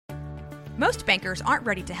Most bankers aren't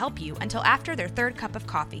ready to help you until after their third cup of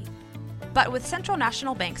coffee. But with Central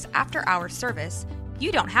National Bank's after-hours service,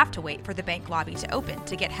 you don't have to wait for the bank lobby to open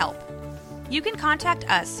to get help. You can contact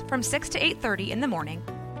us from 6 to 8:30 in the morning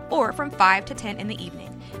or from 5 to 10 in the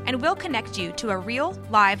evening, and we'll connect you to a real,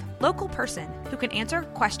 live, local person who can answer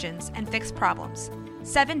questions and fix problems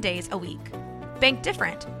 7 days a week. Bank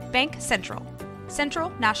different. Bank Central. Central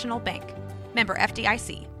National Bank. Member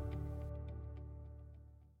FDIC.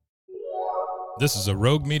 This is a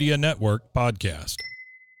Rogue Media Network podcast.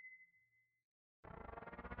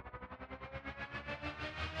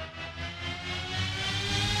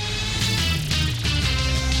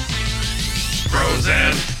 Bros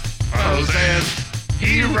and foes and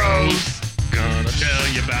heroes. Gonna tell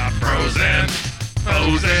you about bros and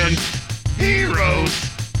foes and heroes.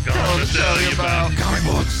 Gonna tell you about comic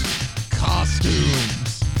books,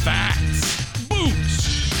 costumes, Facts,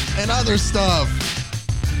 boots. and other stuff.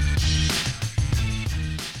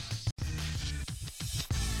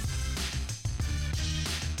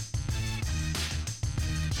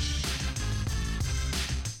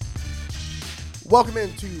 Welcome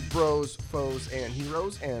into Bros, Foes, and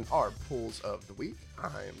Heroes and our Pulls of the Week. I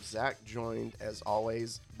am Zach, joined as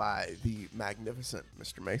always by the magnificent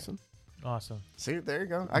Mr. Mason. Awesome. See, there you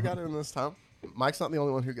go. I got it in this time. Mike's not the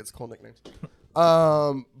only one who gets cool nicknames.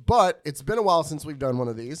 But it's been a while since we've done one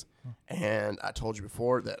of these, and I told you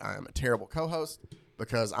before that I am a terrible co-host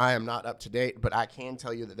because I am not up to date, but I can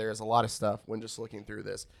tell you that there is a lot of stuff when just looking through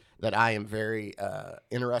this that I am very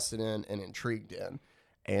interested in and intrigued in.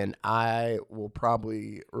 And I will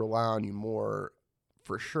probably rely on you more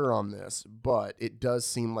for sure on this, but it does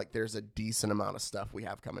seem like there's a decent amount of stuff we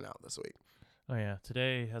have coming out this week. Oh yeah,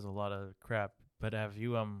 today has a lot of crap. But have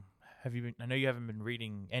you been? I know you haven't been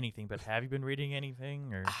reading anything, but have you been reading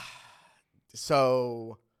anything? Or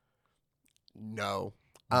So, no.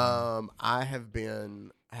 I have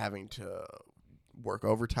been having to work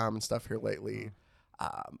overtime and stuff here lately.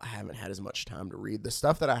 I haven't had as much time to read. The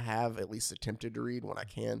stuff that I have at least attempted to read when I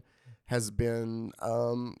can has been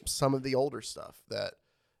some of the older stuff that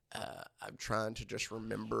I'm trying to just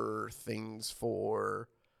remember things for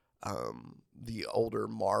the older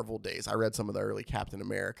Marvel days. I read some of the early Captain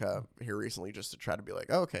America here recently just to try to be like,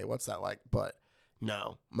 oh, okay, what's that like? But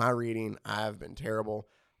no, my reading, I've been terrible.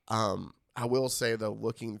 I will say, though,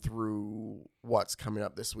 looking through what's coming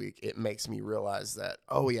up this week, it makes me realize that,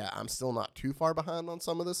 oh, yeah, I'm still not too far behind on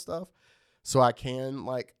some of this stuff. So I can,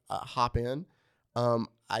 hop in.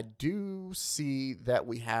 I do see that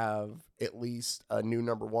we have at least a new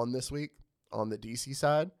number one this week on the DC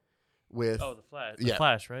side. With the Flash. The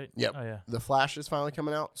Flash, right? Yep. Oh, yeah. The Flash is finally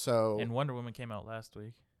coming out. So And Wonder Woman came out last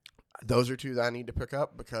week. those are two that I need to pick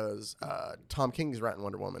up because Tom King's writing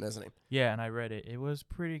Wonder Woman, isn't he? Yeah, and I read it. It was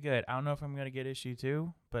pretty good. I don't know if I'm gonna get issue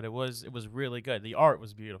 2, but it was really good. The art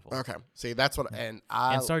was beautiful. Okay. See, that's what And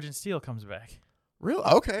I Sergeant Steele comes back. really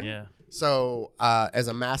okay. Yeah. So as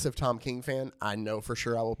a massive Tom King fan, I know for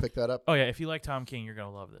sure I will pick that up. Oh yeah, if you like Tom King, you're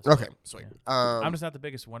gonna love this. Okay, sweet. Yeah. I'm just not the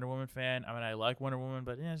biggest Wonder Woman fan. I mean, I like Wonder Woman,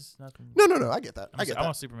 but yeah, it's nothing. No, I get that. I'm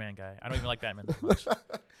a Superman guy. I don't even like Batman that much.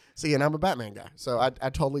 See, and I'm a Batman guy, so I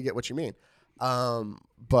totally get what you mean.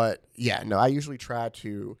 But yeah, no, I usually try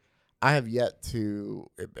to. I have yet to,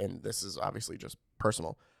 and this is obviously just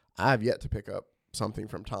personal. I have yet to pick up something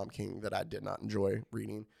from Tom King that I did not enjoy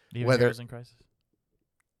reading. Even Whether Heroes in Crisis.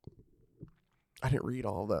 I didn't read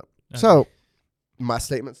all of that, Okay. so my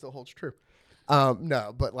statement still holds true.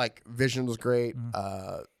 No, but like Vision was great.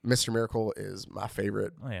 Mr. Miracle is my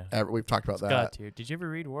favorite. Oh yeah. Ever. We've talked about It's that. God tier. Did you ever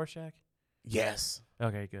read Rorschach? Yes,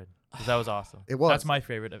 Okay, good. 'Cause that was awesome. It was. That's my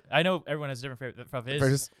favorite. I know everyone has a different favorite from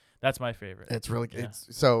his. That's my favorite. it's really Yeah.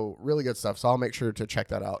 it's so really good stuff. So I'll make sure to check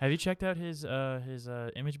that out. Have you checked out his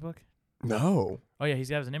image book? No. Oh yeah, he's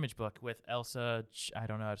got an image book with Elsa. I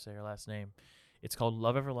don't know how to say her last name. It's called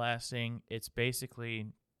Love Everlasting. It's basically,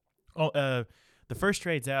 the first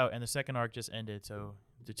trade's out and the second arc just ended, so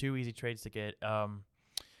the two easy trades to get.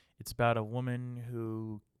 It's about a woman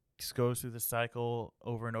who goes through the cycle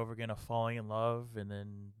over and over again of falling in love, and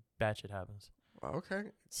then bad shit happens. Okay.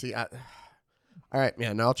 See, all right,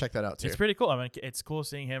 yeah, no, I'll check that out too. It's pretty cool. I mean, it's cool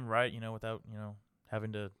seeing him write, without,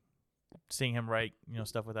 having to, seeing him write,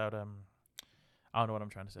 stuff without, I don't know what I'm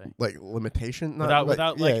trying to say. Like limitation?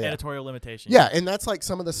 Without editorial limitation. Yeah, and that's like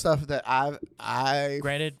some of the stuff that I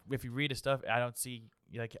Granted, if you read his stuff, I don't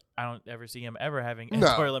ever see him ever having No.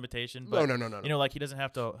 editorial limitation. But, No. He doesn't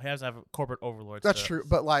have to. He has to have corporate overlords. That's true.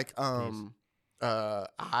 But like,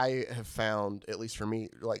 I have found, at least for me,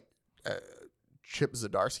 like Chip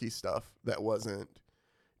Zdarsky stuff that wasn't.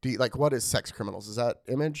 Like, what is Sex Criminals? Is that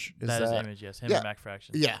Image? That is Image, yes. Him and Mac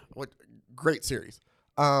Fraction. Yeah, what great series.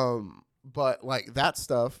 But like that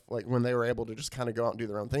stuff, like when they were able to just kind of go out and do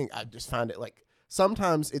their own thing, I just find it like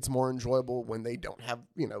sometimes it's more enjoyable when they don't have,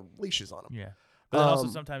 leashes on them. Yeah. But then also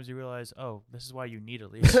sometimes you realize, oh, this is why you need a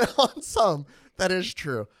leash. On some, that is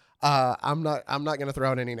true. I'm not going to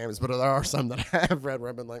throw out any names, but there are some that I have read where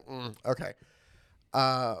I've been like, okay.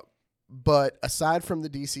 But aside from the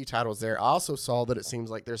DC titles there, I also saw that it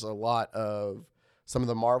seems like there's a lot of some of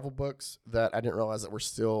the Marvel books that I didn't realize that were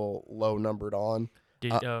still low numbered on. So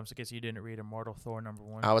I guess you didn't read Immortal Thor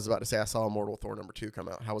 #1? I was about to say I saw Immortal Thor #2 come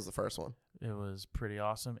out. How was the first one? It was pretty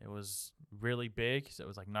awesome. It was really big, so it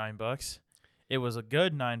was like $9. It was a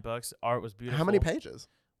good $9. Art was beautiful. How many pages?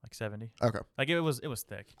 Like 70. Okay. Like it was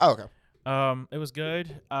thick. Oh, okay. It was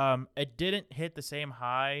good. It didn't hit the same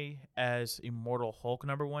high as Immortal Hulk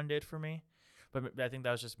 #1 did for me, but I think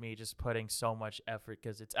that was just me just putting so much effort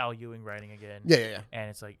because it's Al Ewing writing again. Yeah. And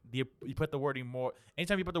it's like you put the wording more.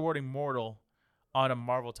 Anytime you put the wording mortal on a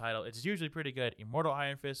Marvel title, it's usually pretty good. Immortal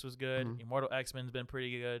Iron Fist was good. Mm-hmm. Immortal X-Men's been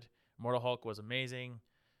pretty good. Immortal Hulk was amazing.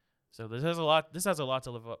 So this has a lot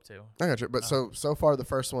to live up to. I got you. But so far the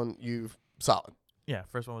first one you've solid. Yeah,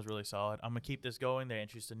 first one was really solid. I'm gonna keep this going. They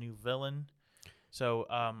introduced a new villain, so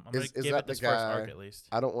I'm gonna give it this first arc at least.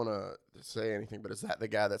 I don't want to say anything, but is that the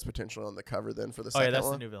guy that's potentially on the cover then for the second one? Oh yeah,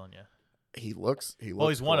 that's the new villain. Yeah. He looks. Well,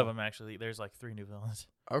 he's cool. one of them actually. There's like 3 new villains.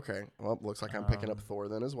 Okay. Well, looks like I'm picking up Thor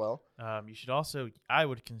then as well. You should also. I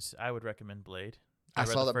would recommend Blade. I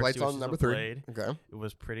saw that Blade's on #3. Blade. Okay. It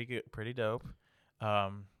was pretty good, pretty dope.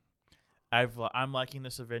 I'm liking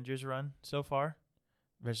this Avengers run so far.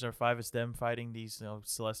 Avengers 5 is them fighting these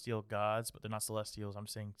celestial gods, but they're not celestials. I'm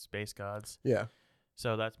saying space gods. Yeah.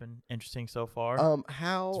 So that's been interesting so far.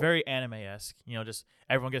 How it's very anime-esque. Just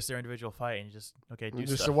everyone gets their individual fight and you just do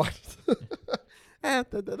just stuff. to watch.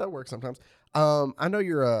 That works sometimes. I know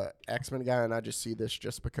you're a X-Men guy, and I just see this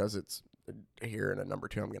just because it's here in a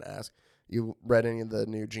 #2. I'm going to ask. You read any of the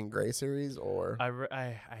new Jean Grey series, or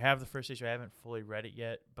I have the first issue. I haven't fully read it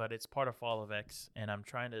yet, but it's part of Fall of X, and I'm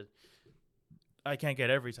trying to. I can't get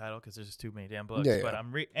every title because there's just too many damn books. Yeah. But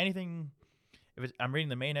I'm anything. I'm reading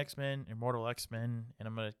the main X-Men, Immortal X-Men, and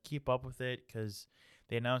I'm gonna keep up with it because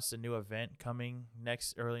they announced a new event coming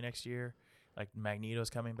early next year. Like Magneto's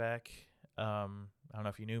coming back. I don't know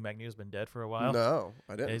if you knew Magneto's been dead for a while. No,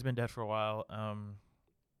 I didn't. Yeah, he's been dead for a while.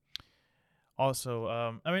 Also,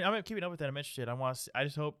 I'm keeping up with that. I'm interested.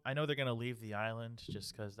 I know they're gonna leave the island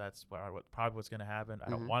just because that's probably what's gonna happen. I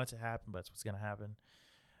don't want it to happen, but that's what's gonna happen.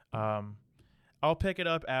 I'll pick it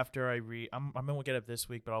up after I read. I'm gonna get it this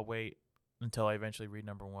week, but I'll wait until I eventually read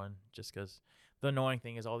 #1. Just because the annoying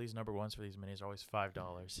thing is all these #1s for these minis are always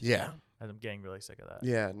 $5. Yeah, and I'm getting really sick of that.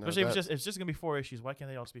 Yeah, no, especially if it's just gonna be 4 issues. Why can't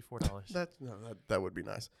they all just be $4? that would be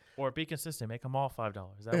nice. Or be consistent. Make them all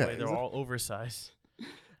 $5. That way they're all oversized.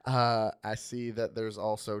 I see that there's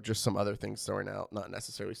also just some other things throwing out, not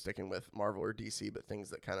necessarily sticking with Marvel or DC, but things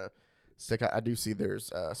that kind of stick out. I do see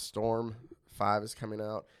there's Storm 5 is coming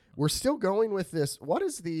out. We're still going with this. What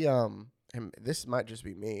is the and this might just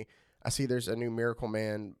be me. I see there's a new Miracle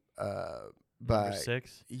Man by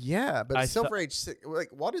 6. Yeah, but it's still for age 6. Like,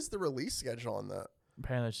 what is the release schedule on that?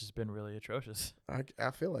 Apparently, it's just been really atrocious.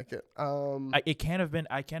 I feel like it. It can't have been.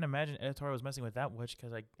 I can't imagine editorial was messing with that much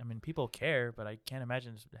because people care, but I can't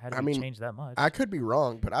imagine it had to be changed that much. I could be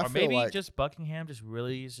wrong, but I feel maybe like just Buckingham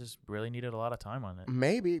really needed a lot of time on it.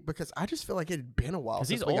 Maybe because I just feel like it had been a while. Because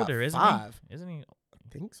since he's we got older, isn't 5. he? Isn't he? I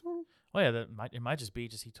think so. Well, yeah, it might just be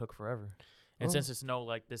he took forever. And since it's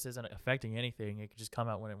this isn't affecting anything, it could just come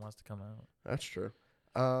out when it wants to come out. That's true.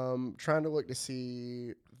 Trying to look to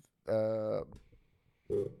see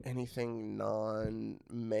anything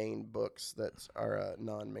non-main books that are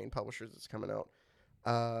non-main publishers that's coming out.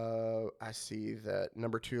 I see that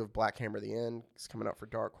 #2 of Black Hammer: The End is coming out for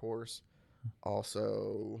Dark Horse.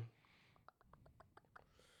 Also,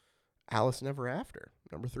 Alice Never After,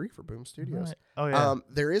 #3 for Boom Studios. Right. Oh yeah.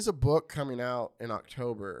 There is a book coming out in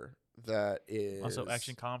October that is also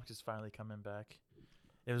Action Comics is finally coming back.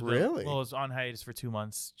 It was really it was on hiatus for 2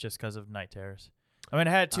 months just because of Night Terrors. I mean,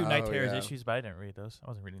 I had 2 Night Terrors issues, but I didn't read those. I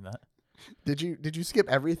wasn't reading that. Did you skip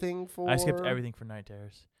everything for? I skipped everything for Night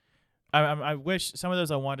Terrors. I wish some of those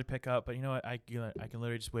I wanted to pick up, but you know what? I can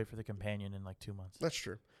literally just wait for the companion in like 2 months. That's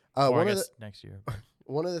true. Or I guess next year.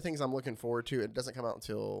 One of the things I'm looking forward to, it doesn't come out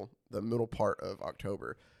until the middle part of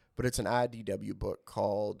October, but it's an IDW book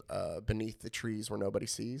called Beneath the Trees Where Nobody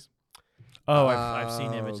Sees. Oh, I've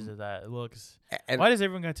seen images of that. It looks. And Why does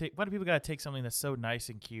everyone gotta take? Why do people gotta take something that's so nice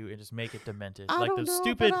and cute and just make it demented? I Like don't those know,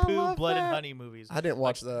 stupid but I Pooh, love Blood and that. Honey movies. I didn't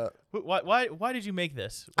watch that. Why did you make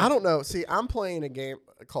this? I don't know. See, I'm playing a game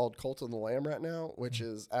called Cult of the Lamb right now, which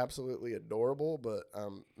is absolutely adorable, but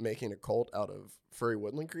I'm making a cult out of furry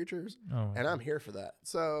woodland creatures, and I'm here for that.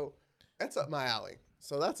 So that's up my alley.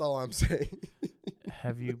 So that's all I'm saying.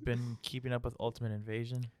 Have you been keeping up with Ultimate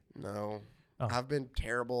Invasion? No. Oh. I've been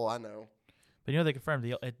terrible, I know. But they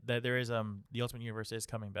confirmed that there is the Ultimate Universe is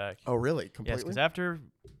coming back. Oh, really? Yes, Completely? because after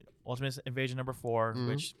Ultimate Invasion number 4, Mhm.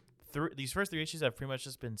 which these first 3 issues have pretty much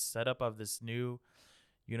just been set up of this new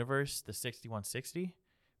universe, the 6160,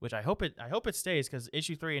 which I hope it stays, because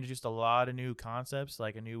issue 3 introduced a lot of new concepts,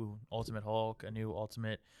 like a new Ultimate Hulk, a new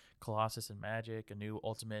Ultimate Colossus and Magic, a new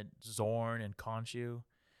Ultimate Zorn and Khonshu,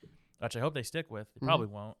 which I hope they stick with. They probably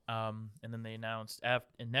won't. And then they announced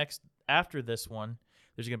after this one,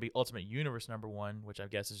 there's going to be Ultimate Universe number 1, which I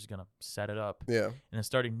guess is just going to set it up. Yeah. And then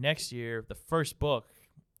starting next year, the first book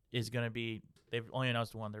is going to be, they've only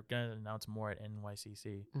announced one. They're going to announce more at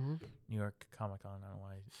NYCC, New York Comic Con. I don't know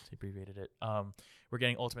why I abbreviated it. We're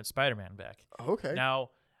getting Ultimate Spider-Man back. Okay. Now,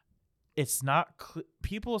 it's not,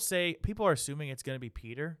 people are assuming it's going to be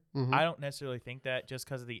Peter. I don't necessarily think that, just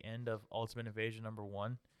because of the end of Ultimate Invasion number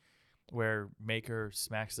 1, where Maker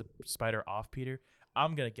smacks the spider off Peter.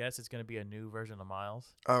 I'm going to guess it's going to be a new version of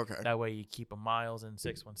Miles. Okay. That way you keep a Miles in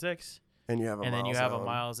 616. And you have a and then Miles you have on. a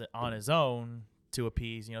Miles on his own to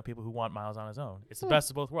appease, people who want Miles on his own. It's the best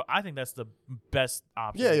of both worlds. I think that's the best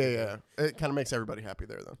option. Yeah. It kind of makes everybody happy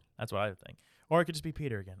there, though. That's what I think. Or it could just be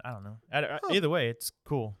Peter again. I don't know. Either way, it's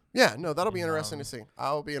cool. Yeah, no, that'll be interesting to see.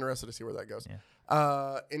 I'll be interested to see where that goes.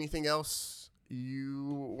 Yeah. Anything else you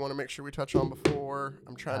want to make sure we touch on before?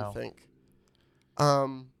 I'm trying to think.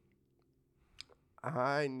 I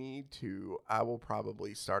will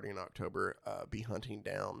probably, starting in October, be hunting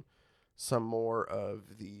down some more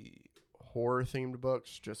of the horror-themed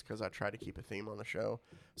books, just because I try to keep a theme on the show.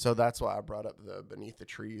 So that's why I brought up the Beneath the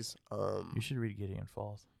Trees. You should read Gideon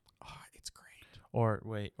Falls. It's great. Or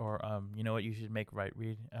you know what you should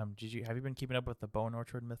read? Have you been keeping up with the Bone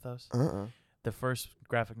Orchard mythos? The first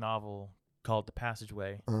graphic novel called The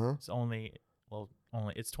Passageway. It's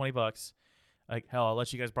it's $20. Like, hell, I'll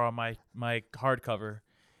let you guys borrow my hardcover.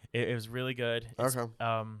 It was really good.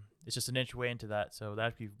 It's just an entry into that, so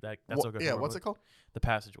that's all good. Yeah, what's it called? The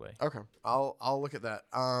Passageway. Okay, I'll look at that.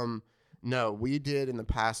 No, we did in the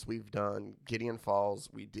past. We've done Gideon Falls.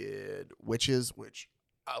 We did Witches, which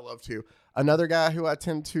I love too. Another guy who I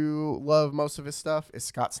tend to love most of his stuff is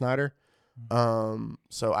Scott Snyder.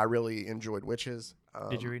 So I really enjoyed Witches.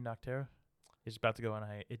 Did you read Noctera? It's about to go on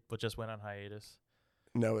it just went on hiatus.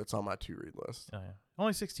 No, it's on my to-read list. Oh yeah,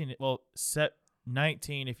 only 16. Well, set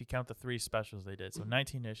 19 if you count the 3 specials they did. So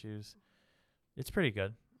 19 issues. It's pretty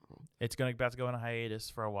good. It's about to go on a hiatus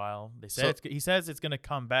for a while. He says it's gonna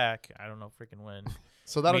come back. I don't know freaking when.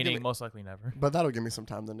 So that'll Meaning give me, most likely never. but that'll give me some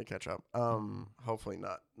time then to catch up. Hopefully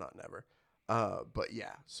not never. But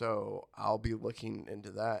yeah, so I'll be looking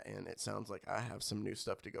into that, and it sounds like I have some new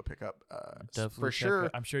stuff to go pick up. Definitely for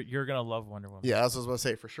sure. I'm sure you're gonna love Wonder Woman. Yeah, that's what I was going to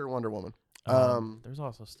say. For sure, Wonder Woman. There's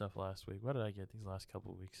also stuff last week. What did I get these last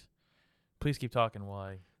couple of weeks? Please keep talking while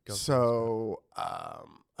I go. So,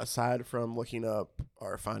 aside from looking up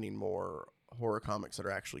or finding more horror comics that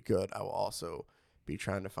are actually good, I will also be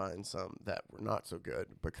trying to find some that were not so good,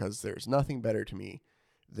 because there's nothing better to me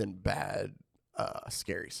than bad,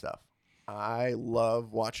 scary stuff. I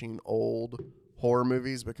love watching old horror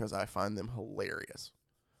movies because I find them hilarious.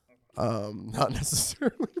 Not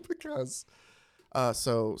necessarily because...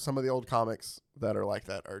 so some of the old comics that are like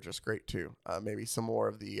that are just great too. Maybe some more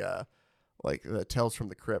of the like the Tales from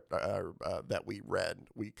the Crypt that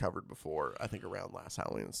we covered before, I think around last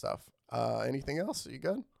Halloween and stuff. Anything else? Are you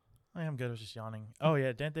good? I am good. I was just yawning. Oh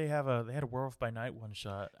yeah, didn't they have they had a Werewolf by Night one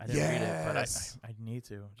shot? I didn't read it, but I need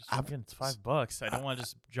to. It's $5. I don't want to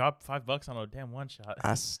just drop $5 on a damn one shot.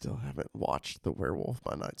 I still haven't watched the Werewolf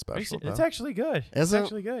by Night special. It's actually good. Is it's it?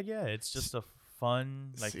 actually good. Yeah, it's just a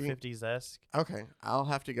fun, like 50s-esque. Okay, I'll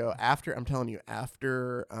have to go after. I'm telling you,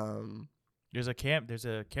 after. There's a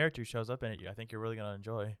character who shows up in it. I think you're really gonna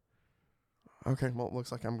enjoy. Okay, well, it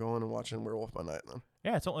looks like I'm going and watching Werewolf by Night then.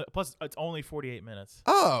 Yeah, it's only 48 minutes.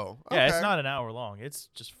 Oh, okay. Yeah, it's not an hour long. It's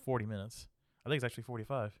just 40 minutes. I think it's actually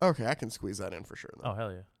 45. Okay, I can squeeze that in for sure then. Oh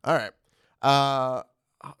hell yeah! All right.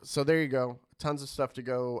 So there you go. Tons of stuff to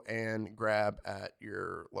go and grab at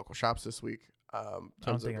your local shops this week. I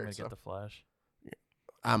don't think I'm gonna get the Flash.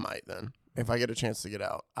 I might then. If I get a chance to get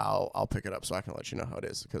out, I'll pick it up so I can let you know how it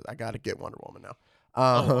is, because I got to get Wonder Woman now.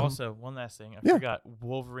 Also, one last thing. I Yeah. forgot.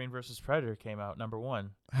 Wolverine versus Predator came out,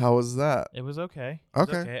 #1. How was that? It was okay. It was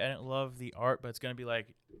Okay. I didn't love the art, but it's going to be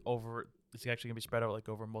like it's actually going to be spread out like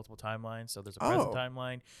over multiple timelines. So there's a present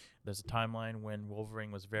timeline. There's a timeline when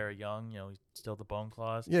Wolverine was very young, he's still the Bone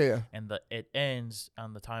Claws. Yeah. And it ends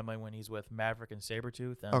on the timeline when he's with Maverick and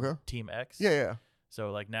Sabretooth and Team X. Yeah.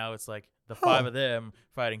 So like now it's like the 5 of them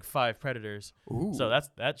fighting 5 Predators. Ooh. So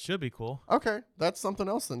that should be cool. Okay, that's something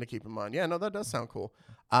else then to keep in mind. Yeah, no, that does sound cool.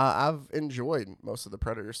 I've enjoyed most of the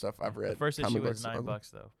Predator stuff I've read. The first Comic issue is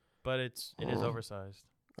books. $9 though, but it is oversized.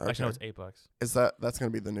 Okay. Actually, no, it's $8. Is that's going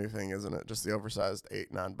to be the new thing, isn't it? Just the oversized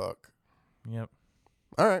 $8-9. Yep.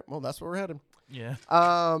 All right, well, that's where we're headed. Yeah.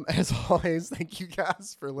 As always, thank you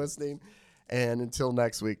guys for listening, and until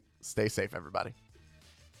next week, stay safe, everybody.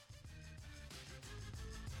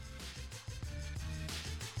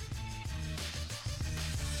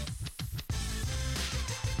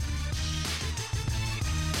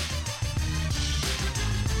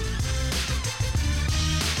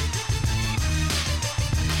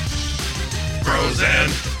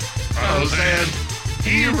 Pros and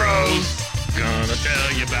heroes. Gonna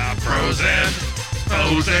tell you about pros and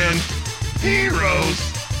heroes.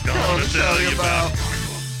 Gonna tell you about.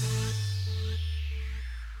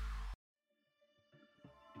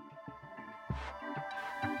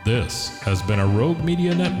 This has been a Rogue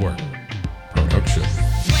Media Network production.